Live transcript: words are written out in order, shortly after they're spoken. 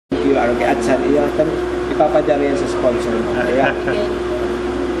video araw kay Atsan ipapadala yan sa sponsor mo. Kaya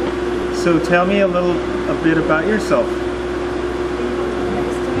so tell me a bit about yourself.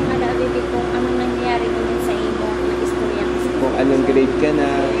 Anong nangyayari din sa imo na istorya? Kung anong grade ka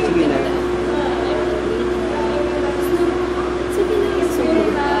na, sige na.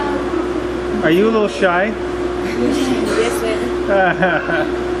 Are you a little shy? Yes. Yes, sir.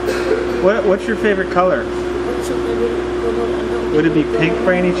 What's your favorite color? Would it be pink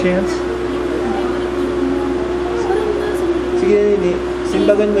by any chance? Sige na, Nini.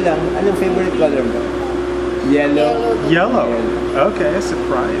 Simbagan mo lang. Anong favorite color mo? Yellow. Yellow. Okay, a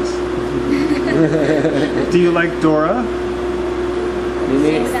surprise. Do you like Dora?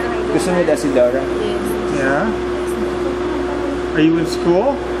 Nini, gusto mo daw si Dora? Yeah. Are you in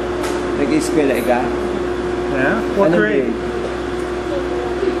school? Nag-eskwela ka? Yeah. What Anong grade?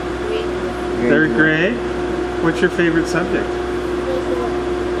 Third grade. What's your favorite subject?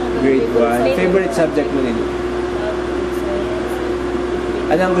 Grade 1. Favorite subject mo, Nini?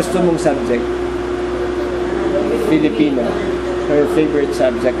 Anong gusto mong subject? Filipino. Her favorite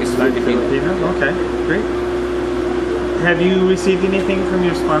subject is Filipino. Okay, great. Have you received anything from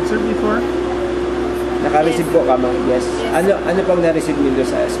your sponsor before? Naka-receive po ka, ma'am? Yes. Ano pang na-receive niyo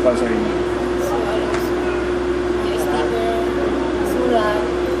sa sponsor niyo?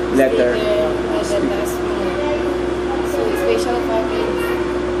 Letter. Special package.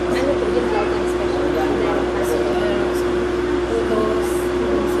 Ano po yung vlog special? Photos,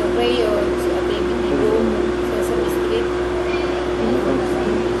 crayons, baby room, Sesame Street.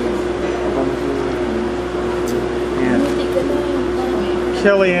 Yeah.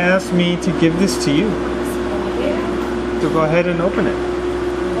 Kelly asked me to give this to you. So go ahead and open it.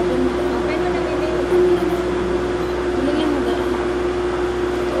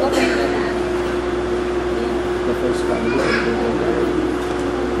 The first one.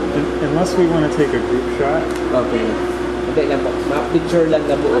 Unless we want to take a group shot. Okay. Hindi lang po. Ma-picture lang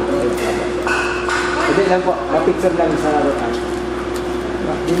na buo. Hindi lang po. Ma-picture lang sa laruan.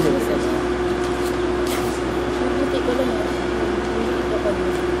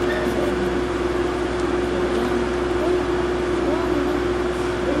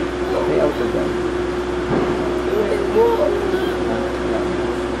 Okay, out of that.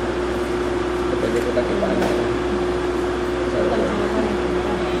 Pwede ko takipaan na.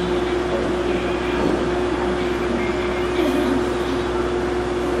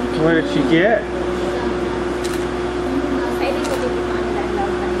 What did she get?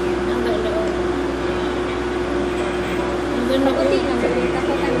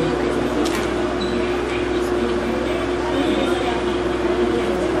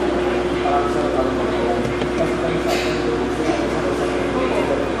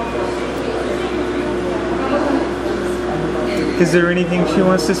 Is there anything she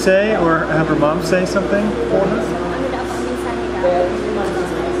wants to say or have her mom say something for her?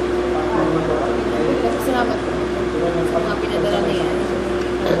 Salamat po. Mga pinadala niya.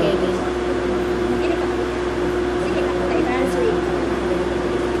 Okay.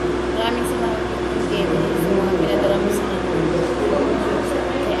 Maraming salamat po sa mga pinadala mo sa kay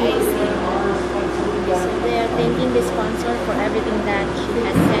Izzy. So they are thanking the sponsor for everything that she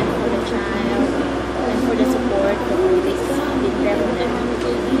has sent for the child and for the support for this development.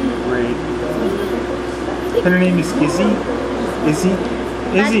 Great. And her name is Izzy? Izzy?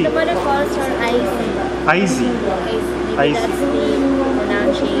 Izzy. But the mother calls her Izzy. Izzy. Maybe that's the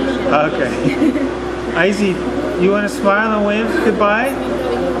pronunciation. Okay. Izzy, you want to smile and wave goodbye?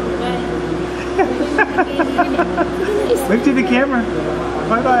 Wave to the camera.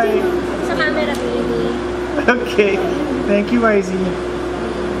 Bye-bye. Sa camera, baby. Okay. Thank you, Izzy.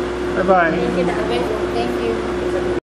 Bye-bye. Thank you.